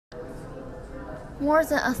More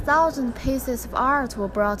than 1,000 pieces of art were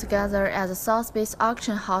brought together at the Sotheby's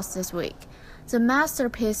auction house this week. The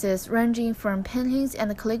masterpieces, ranging from paintings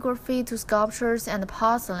and calligraphy to sculptures and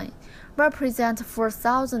porcelain, represent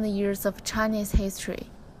 4,000 years of Chinese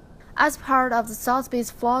history. As part of the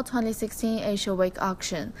Sotheby's Fall 2016 Asia Week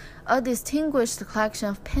auction, a distinguished collection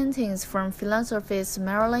of paintings from philanthropists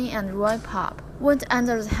Marilyn and Roy Pop went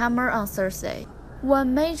under the hammer on Thursday.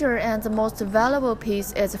 One major and the most valuable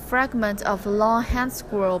piece is a fragment of a long hand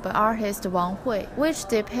scroll by artist Wang Hui, which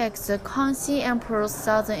depicts the Kangxi Emperor's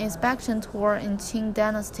southern inspection tour in Qing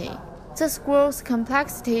Dynasty. The scroll's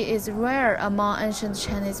complexity is rare among ancient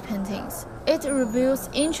Chinese paintings. It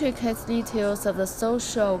reveals intricate details of the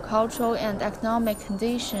social, cultural, and economic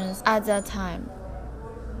conditions at that time.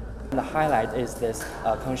 The highlight is this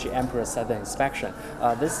Kangxi Emperor's southern inspection.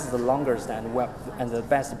 This is the longest and the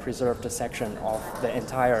best preserved section of the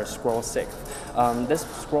entire scroll stick. This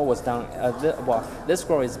scroll was done. This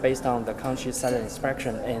scroll is based on the Kangxi southern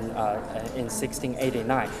inspection in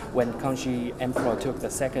 1689, when Kangxi Emperor took the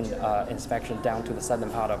second inspection down to the southern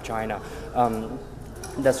part of China.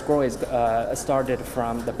 The scroll is started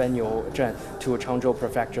from the Benyu Zhen to Changzhou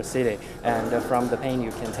Prefecture City, and from the painting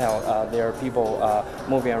you can tell there are people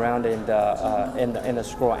moving around in the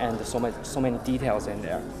scroll, and so many details in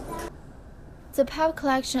there. The Pep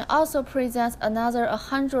collection also presents another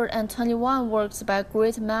 121 works by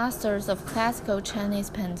great masters of classical Chinese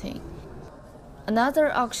painting.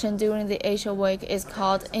 Another auction during the Asia Week is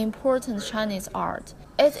called Important Chinese Art.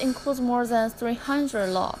 It includes more than 300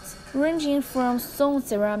 lots, ranging from Song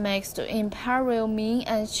ceramics to Imperial Ming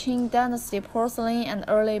and Qing Dynasty porcelain and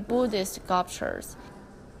early Buddhist sculptures.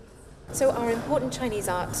 So our Important Chinese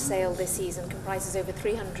Art sale this season comprises over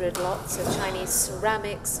 300 lots of Chinese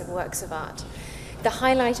ceramics and works of art. The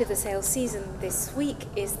highlight of the sale season this week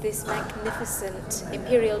is this magnificent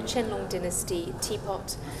Imperial Qianlong Dynasty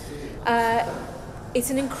teapot. It's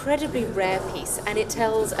an incredibly rare piece, and it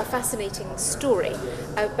tells a fascinating story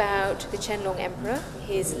about the Qianlong Emperor,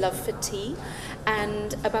 his love for tea,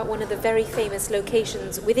 and about one of the very famous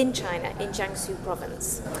locations within China in Jiangsu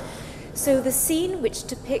province. So the scene, which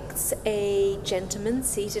depicts a gentleman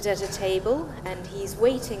seated at a table and he's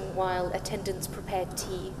waiting while attendants prepare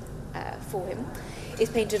tea for him, is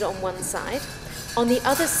painted on one side. On the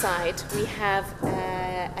other side, we have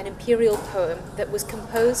an imperial poem that was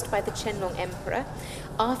composed by the Qianlong Emperor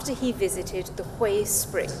after he visited the Hui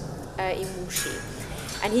Spring in Wuxi.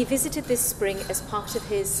 And he visited this spring as part of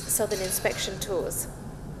his southern inspection tours.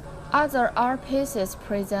 Other art pieces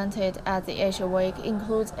presented at the Asia Week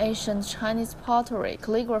include ancient Chinese pottery,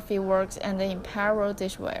 calligraphy works, and imperial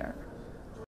dishware.